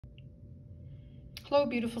Hello,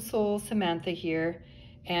 beautiful soul. Samantha here,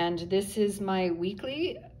 and this is my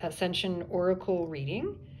weekly Ascension Oracle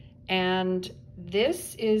reading, and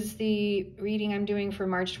this is the reading I'm doing for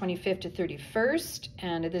March 25th to 31st,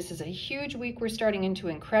 and this is a huge week. We're starting into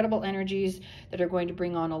incredible energies that are going to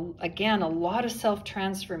bring on, again, a lot of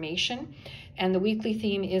self-transformation, and the weekly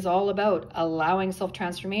theme is all about allowing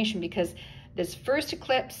self-transformation, because this first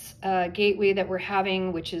eclipse gateway that we're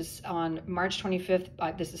having, which is on March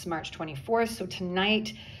 25th, this is March 24th, so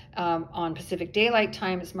tonight on Pacific Daylight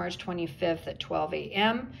Time, it's March 25th at 12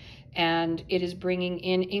 a.m., and it is bringing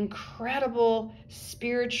in incredible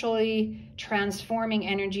spiritually transforming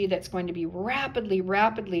energy that's going to be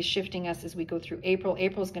rapidly shifting us as we go through April.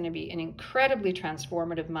 April is going to be an incredibly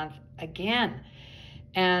transformative month again,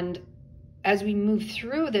 and as we move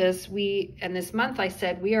through this, and this month I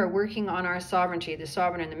said, we are working on our sovereignty, the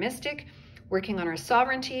sovereign and the mystic, working on our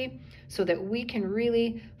sovereignty so that we can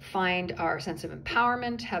really find our sense of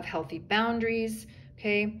empowerment, have healthy boundaries,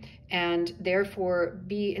 okay, and therefore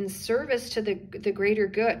be in service to the greater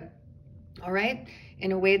good, all right,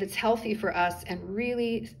 in a way that's healthy for us and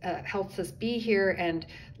really helps us be here and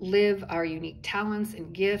live our unique talents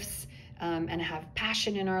and gifts and have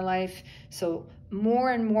passion in our life. So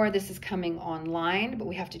more and more this is coming online, but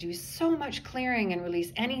we have to do so much clearing and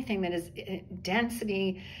release anything that is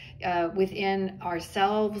density within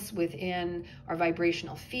ourselves, within our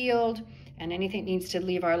vibrational field, and anything that needs to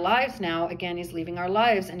leave our lives now, again, is leaving our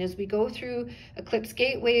lives. And as we go through eclipse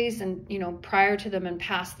gateways and, you know, prior to them and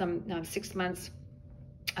past them 6 months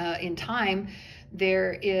in time,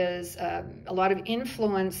 there is a lot of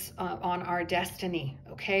influence on our destiny,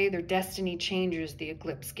 okay? Their destiny changes, the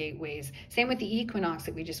eclipse gateways. Same with the equinox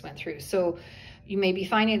that we just went through. So you may be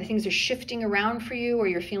finding that things are shifting around for you, or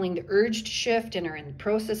you're feeling the urge to shift and are in the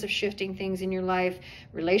process of shifting things in your life.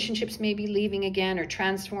 Relationships may be leaving again or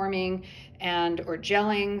transforming or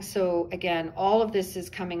gelling. So again, all of this is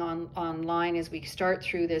coming online as we start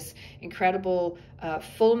through this incredible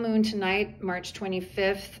full moon tonight, March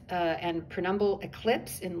 25th, and Penumbral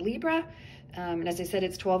eclipse in Libra. And as I said,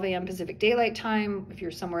 it's 12 a.m. Pacific Daylight Time. If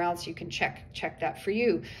you're somewhere else, you can check that for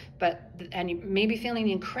you. And you may be feeling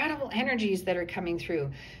the incredible energies that are coming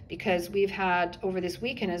through, because we've had over this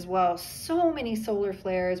weekend as well so many solar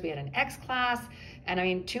flares. We had an X class, and I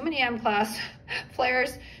mean too many M class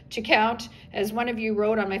flares to count. As one of you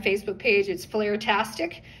wrote on my Facebook page, it's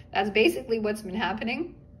flare-tastic. That's basically what's been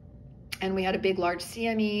happening. And we had a big, large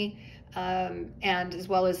CME. And as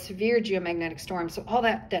well as severe geomagnetic storms. So all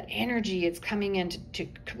that energy, it's coming in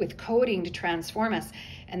with coding to transform us.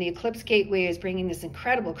 And the eclipse gateway is bringing this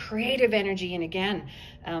incredible creative energy. And again,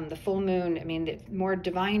 the full moon, I mean, the more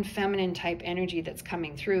divine feminine type energy that's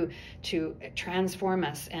coming through to transform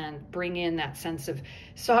us and bring in that sense of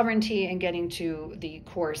sovereignty and getting to the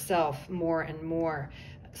core self more and more.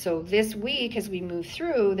 So this week, as we move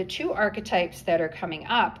through, the two archetypes that are coming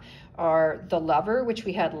up are the lover, which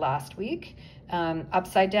we had last week.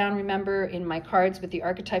 Upside down, remember, in my cards with the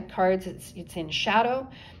archetype cards, it's in shadow.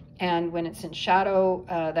 And when it's in shadow,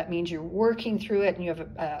 that means you're working through it and you have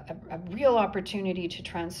a real opportunity to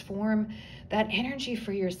transform that energy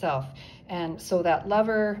for yourself. And so that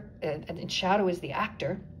lover in shadow is the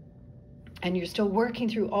actor. And you're still working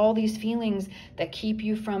through all these feelings that keep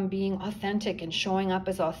you from being authentic and showing up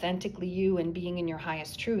as authentically you and being in your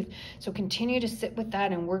highest truth. So continue to sit with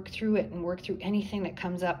that and work through it and work through anything that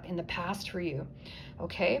comes up in the past for you,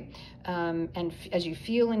 okay? And as you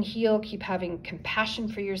feel and heal, keep having compassion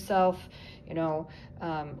for yourself, you know,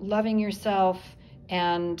 loving yourself.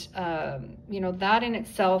 And, you know, that in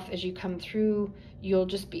itself, as you come through, you'll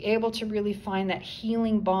just be able to really find that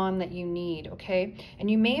healing bond that you need, okay?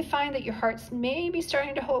 And you may find that your heart's maybe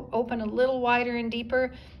starting to open a little wider and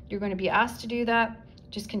deeper. You're going to be asked to do that.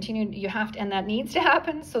 Just continue, you have to, and that needs to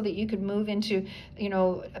happen so that you could move into, you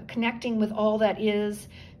know, connecting with all that is,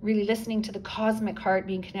 really listening to the cosmic heart,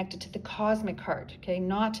 being connected to the cosmic heart, okay?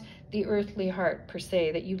 Not the earthly heart per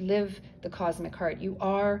se, that you live the cosmic heart. You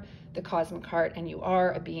are the cosmic heart and you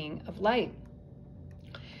are a being of light.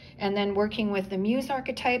 And then working with the Muse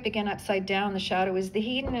archetype, again, upside down, the shadow is the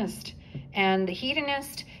hedonist. And the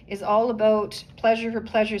hedonist is all about pleasure for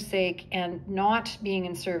pleasure's sake and not being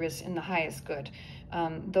in service in the highest good.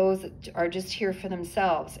 Those are just here for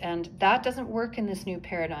themselves. And that doesn't work in this new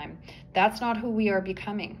paradigm. That's not who we are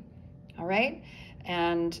becoming, all right?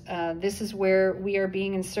 And this is where we are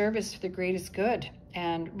being in service for the greatest good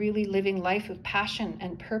and really living life with passion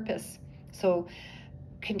and purpose. So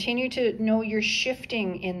continue to know you're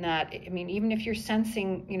shifting in that. I mean, even if you're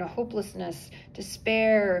sensing, you know, hopelessness,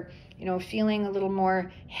 despair, you know, feeling a little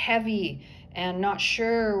more heavy, and not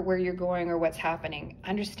sure where you're going or what's happening,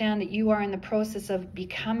 understand that you are in the process of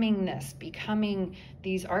becoming this, becoming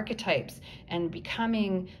these archetypes, and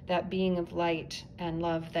becoming that being of light and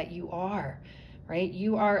love that you are, right?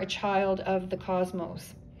 You are a child of the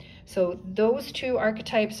cosmos. So those two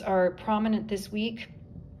archetypes are prominent this week,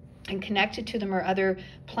 and connected to them are other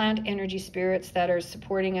plant energy spirits that are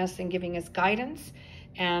supporting us and giving us guidance.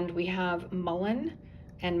 And we have Mullen,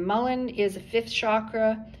 and Mullen is a 5th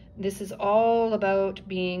chakra. This is all about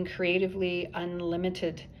being creatively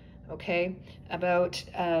unlimited, okay? About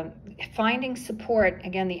finding support.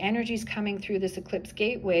 Again, the energy's coming through this eclipse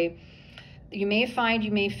gateway. You may find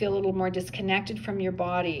you may feel a little more disconnected from your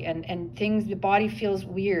body, and things, the body feels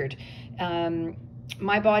weird.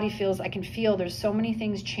 My body feels, I can feel there's so many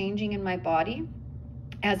things changing in my body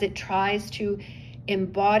as it tries to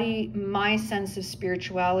embody my sense of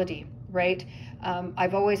spirituality, right?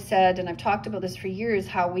 I've always said, and I've talked about this for years,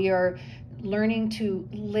 how we are learning to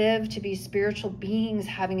live to be spiritual beings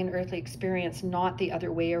having an earthly experience, not the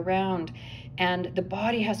other way around. And the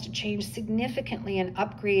body has to change significantly and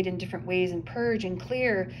upgrade in different ways and purge and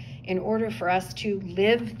clear in order for us to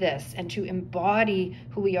live this and to embody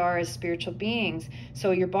who we are as spiritual beings.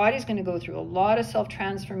 So your body's going to go through a lot of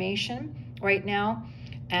self-transformation right now,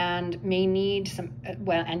 and may need some,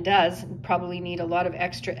 well, and does probably need a lot of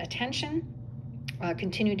extra attention.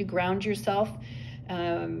 Continue to ground yourself,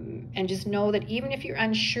 and just know that even if you're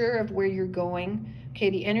unsure of where you're going,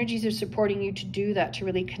 okay, the energies are supporting you to do that, to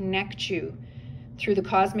really connect you through the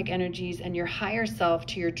cosmic energies and your higher self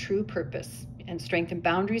to your true purpose, and strengthen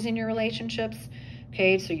boundaries in your relationships.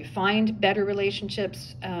 Okay, so you find better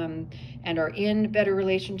relationships and are in better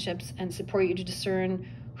relationships, and support you to discern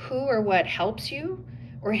who or what helps you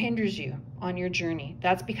or hinders you on your journey.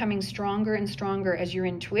 That's becoming stronger and stronger as your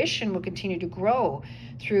intuition will continue to grow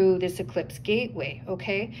through this eclipse gateway,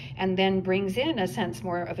 okay? And then brings in a sense,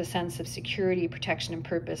 more of a sense of security, protection, and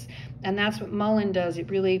purpose. And that's what Mullen does.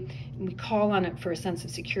 It really, we call on it for a sense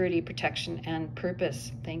of security, protection, and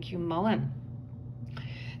purpose. Thank you, Mullen.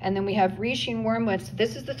 And then we have Rishi and Wormwood. So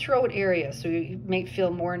this is the throat area. So you may feel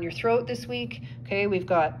more in your throat this week. Okay, we've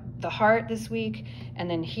got the heart this week. And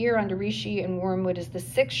then here under Rishi and Wormwood is the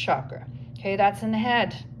 6th chakra. Okay, that's in the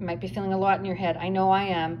head. You might be feeling a lot in your head. I know I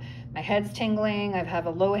am. My head's tingling. I have a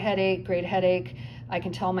low headache, great headache. I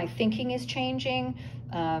can tell my thinking is changing,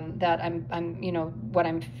 that I'm, you know, what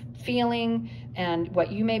I'm feeling and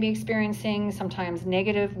what you may be experiencing, sometimes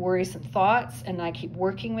negative, worrisome thoughts, and I keep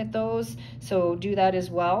working with those. So do that as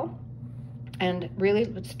well. And really,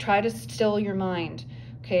 let's try to still your mind.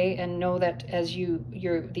 Okay, and know that as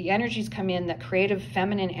the energies come in, that creative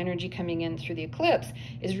feminine energy coming in through the eclipse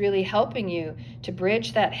is really helping you to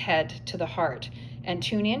bridge that head to the heart and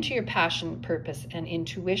tune into your passion, purpose, and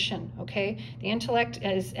intuition. Okay, the intellect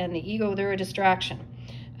and the ego, they're a distraction.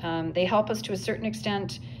 They help us to a certain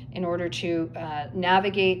extent in order to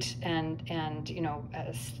navigate and you know,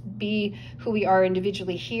 be who we are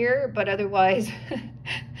individually here, but otherwise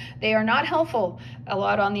they are not helpful a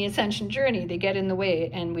lot on the ascension journey. They get in the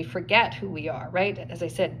way and we forget who we are, right? As I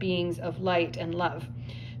said, beings of light and love.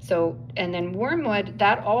 So, and then Wormwood,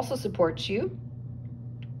 that also supports you,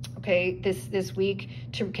 okay, this week,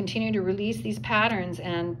 to continue to release these patterns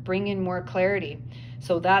and bring in more clarity.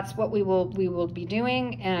 So that's what we will be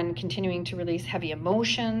doing, and continuing to release heavy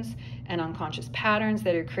emotions and unconscious patterns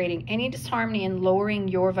that are creating any disharmony and lowering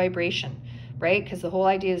your vibration, right? Because the whole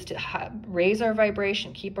idea is to raise our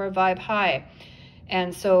vibration, keep our vibe high.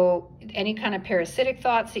 And so any kind of parasitic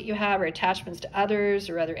thoughts that you have, or attachments to others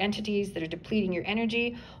or other entities that are depleting your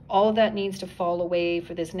energy, all of that needs to fall away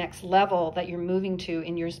for this next level that you're moving to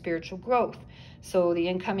in your spiritual growth. So the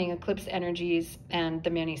incoming eclipse energies and the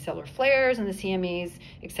many stellar flares and the CMEs,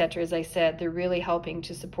 etc., as I said, they're really helping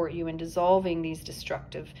to support you in dissolving these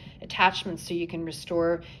destructive attachments so you can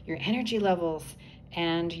restore your energy levels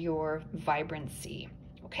and your vibrancy.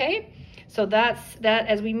 Okay, so that's that.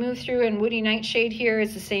 As we move through, and Woody Nightshade here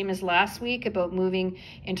is the same as last week, about moving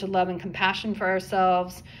into love and compassion for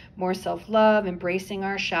ourselves, more self-love, embracing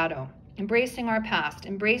our shadow, embracing our past,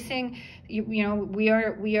 embracing, you know, we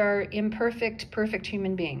are imperfect, perfect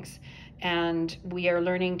human beings, and we are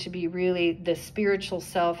learning to be really the spiritual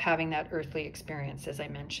self having that earthly experience, as I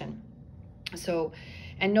mentioned. So,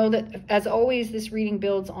 and know that, as always, this reading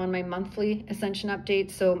builds on my monthly Ascension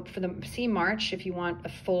updates. So for the March, if you want a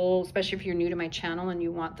full, especially if you're new to my channel and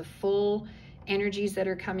you want the full energies that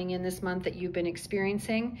are coming in this month that you've been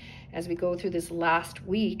experiencing as we go through this last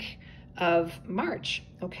week of March,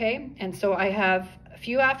 okay? And so I have a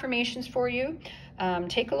few affirmations for you.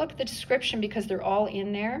 Take a look at the description because they're all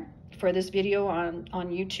in there for this video on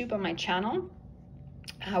YouTube on my channel.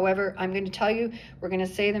 However, I'm going to tell you, we're going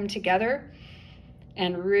to say them together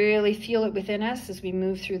and really feel it within us as we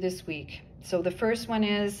move through this week. So the first one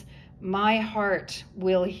is, my heart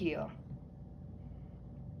will heal.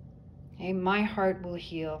 Okay, my heart will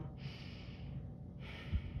heal.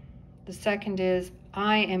 The second is,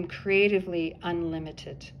 I am creatively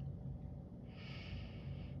unlimited.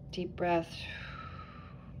 Deep breath.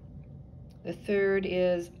 The third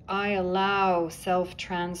is, I allow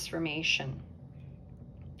self-transformation.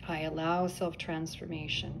 I allow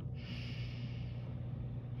self-transformation.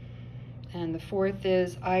 And the fourth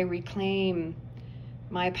is, I reclaim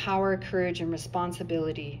my power, courage, and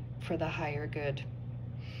responsibility for the higher good.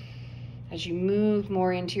 As you move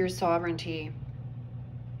more into your sovereignty,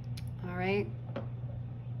 all right,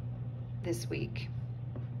 this week.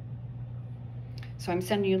 So I'm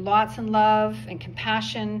sending you lots of love and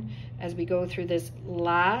compassion as we go through this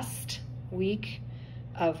last week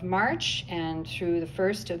of March and through the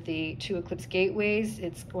first of the 2 eclipse gateways.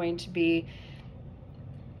 It's going to be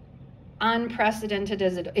unprecedented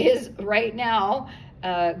as it is right now,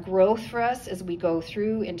 growth for us as we go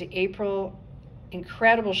through into April.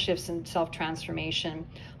 Incredible shifts in self-transformation.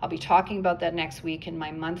 I'll be talking about that next week in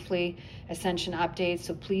my monthly Ascension updates,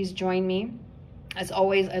 so please join me. As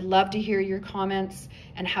always, I'd love to hear your comments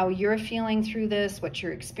and how you're feeling through this, what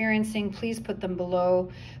you're experiencing. Please put them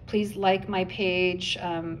below. Please like my page.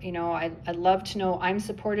 You know, I'd love to know I'm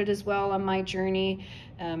supported as well on my journey.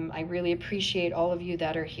 I really appreciate all of you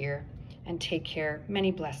that are here, and take care.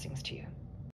 Many blessings to you.